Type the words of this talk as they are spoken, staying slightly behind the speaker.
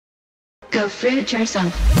Go fruit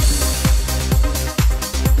yourself.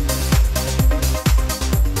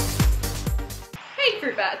 Hey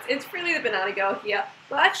fruit bats, it's Freely the banana girl here.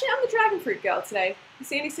 Well, actually I'm the dragon fruit girl today. You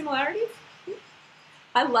see any similarities?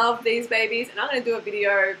 I love these babies and I'm going to do a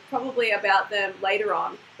video probably about them later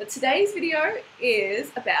on. But today's video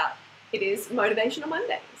is Motivational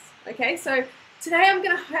Mondays. Okay, so today I'm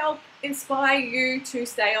going to help inspire you to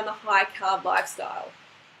stay on the high carb lifestyle.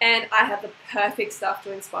 And I have the perfect stuff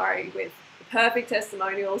to inspire you with, the perfect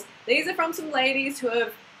testimonials. These are from some ladies who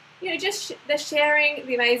have, they're sharing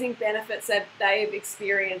the amazing benefits that they've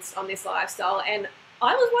experienced on this lifestyle. And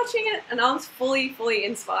I was watching it and I was fully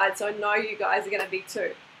inspired, so I know you guys are going to be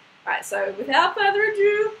too. Alright, so without further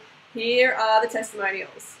ado, here are the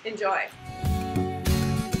testimonials. Enjoy.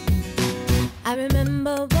 I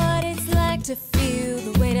remember what it's like to feel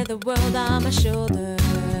the weight of the world on my shoulders.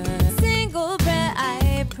 Single prayer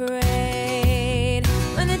I prayed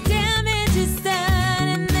when the damage is done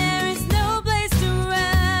and there is no place to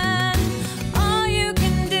run. All you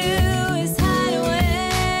can do is hide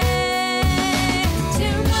away.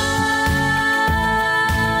 Tomorrow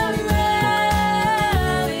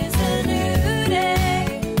is a new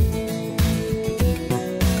day.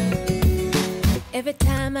 Every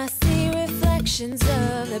time I see reflections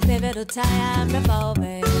of the pivotal time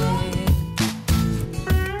revolving,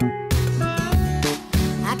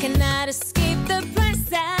 I cannot escape the price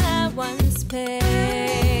that I once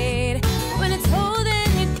paid. When it's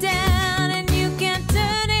holding you down and you can't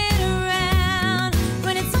turn it around,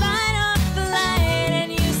 when it's fight or flight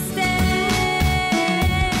and you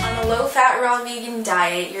stay. On a low-fat, raw vegan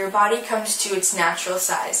diet, your body comes to its natural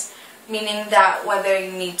size, meaning that whether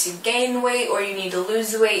you need to gain weight or you need to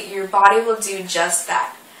lose weight, your body will do just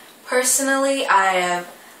that. Personally, I have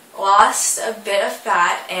lost a bit of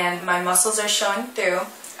fat and my muscles are showing through.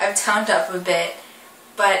 I've toned up a bit,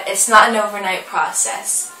 but it's not an overnight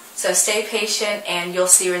process. So stay patient and you'll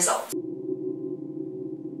see results.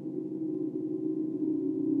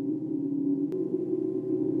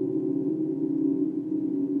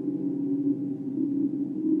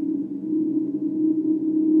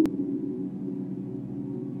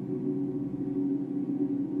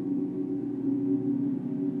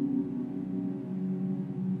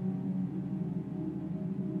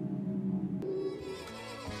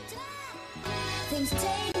 Things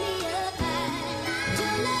take me up high to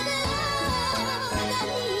level up I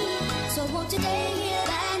need. So won't you take it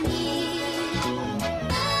I need?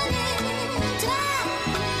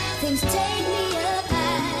 Things take me up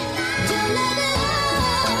high to level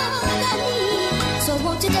up I need. So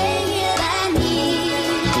won't you take it I need?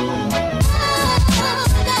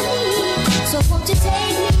 So won't you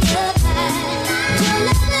take me up high to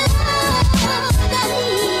level up I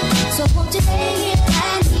need? So won't you take it I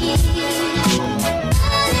need?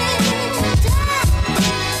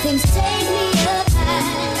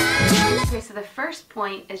 Okay, so the first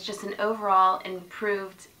point is just an overall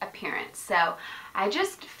improved appearance. So I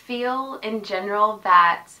just feel in general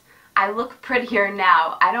that I look prettier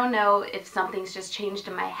now. I don't know if something's just changed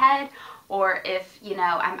in my head or if,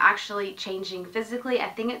 I'm actually changing physically. I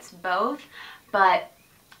think it's both, but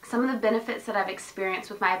some of the benefits that I've experienced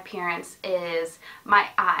with my appearance is my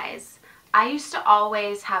eyes. I used to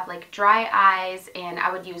always have like dry eyes and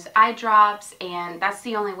I would use eye drops, and that's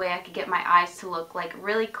the only way I could get my eyes to look like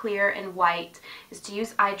really clear and white is to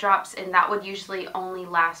use eye drops, and that would usually only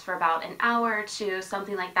last for about an hour or two,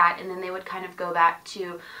 something like that, and then they would kind of go back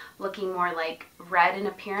to looking more like red in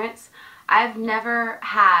appearance. I've never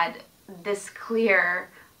had this clear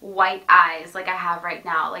white eyes like I have right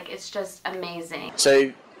now. Like, it's just amazing.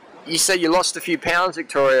 So you said you lost a few pounds,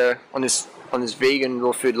 Victoria, on this vegan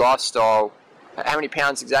raw food lifestyle. How many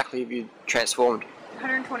pounds exactly have you transformed?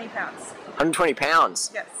 120 pounds. 120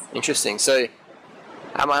 pounds? Yes. Interesting. So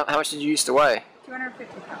how much did you used to weigh?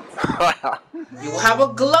 250 pounds. Wow. You will have a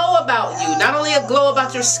glow about you. Not only a glow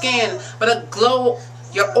about your skin, but a glow,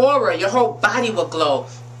 your aura, your whole body will glow.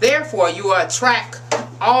 Therefore, you will attract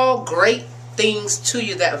all great things to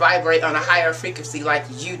you that vibrate on a higher frequency like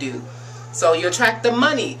you do. So you attract the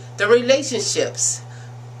money, the relationships,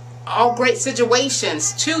 all great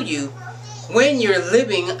situations to you when you're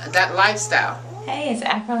living that lifestyle. Hey, it's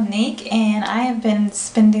Afronique, and I have been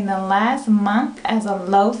spending the last month as a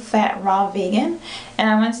low-fat raw vegan, and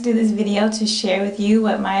I want to do this video to share with you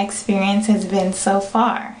what my experience has been so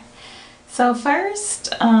far. So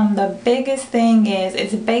first, the biggest thing is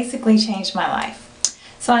it's basically changed my life.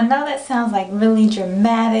 So I know that sounds like really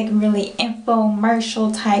dramatic, really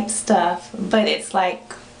infomercial type stuff, but it's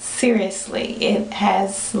like, seriously, it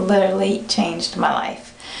has literally changed my life.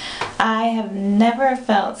 I have never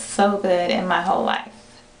felt so good in my whole life.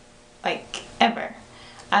 Like,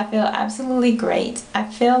 I feel absolutely great. I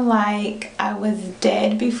feel like I was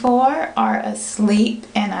dead before or asleep,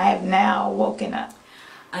 and I have now woken up.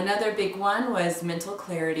 Another big one was mental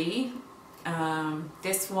clarity.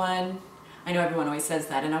 This one, I know everyone always says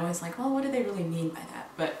that, and I'm always like, well, what do they really mean by that?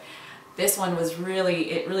 But this one was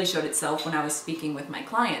it really showed itself when I was speaking with my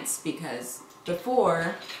clients, because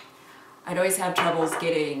before, I'd always have troubles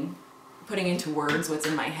putting into words what's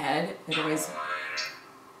in my head. It always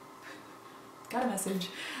got a message.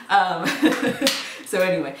 So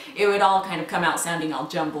anyway, it would all kind of come out sounding all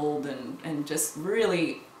jumbled and just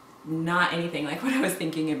really not anything like what I was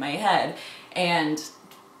thinking in my head. And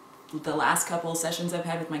the last couple sessions I've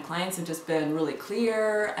had with my clients have just been really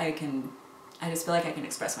clear. I just feel like I can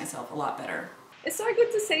express myself a lot better. It's so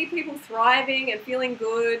good to see people thriving and feeling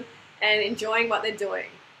good and enjoying what they're doing.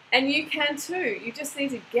 And you can too. You just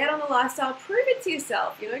need to get on the lifestyle, prove it to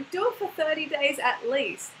yourself, you know, do it for 30 days at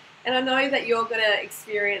least. And I know that you're going to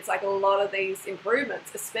experience like a lot of these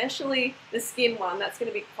improvements, especially the skin one. That's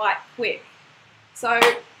going to be quite quick. So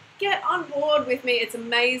get on board with me. It's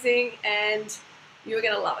amazing and you're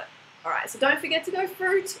going to love it. All right, so don't forget to go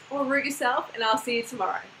fruit or root yourself, and I'll see you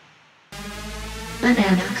tomorrow.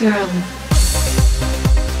 Banana Girl.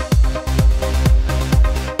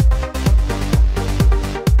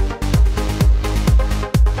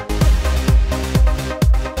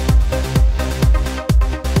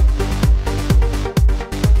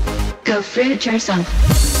 Go fruit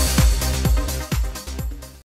yourself.